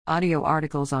Audio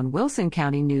articles on Wilson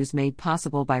County News made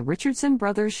possible by Richardson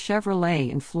Brothers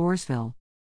Chevrolet in Floresville.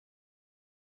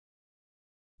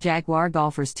 Jaguar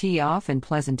golfers tee off in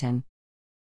Pleasanton.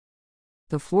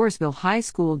 The Floresville High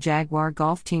School Jaguar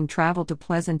golf team traveled to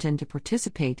Pleasanton to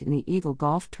participate in the Eagle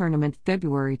Golf Tournament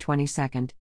February 22.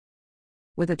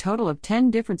 With a total of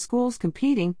 10 different schools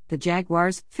competing, the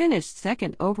Jaguars finished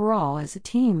second overall as a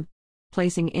team.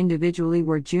 Placing individually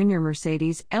were junior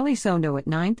Mercedes Elizondo at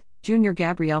 9th, junior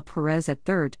Gabrielle Perez at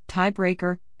 3rd,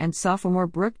 tiebreaker, and sophomore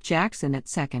Brooke Jackson at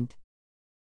 2nd.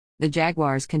 The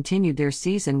Jaguars continued their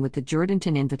season with the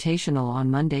Jourdanton Invitational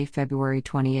on Monday, February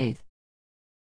 28.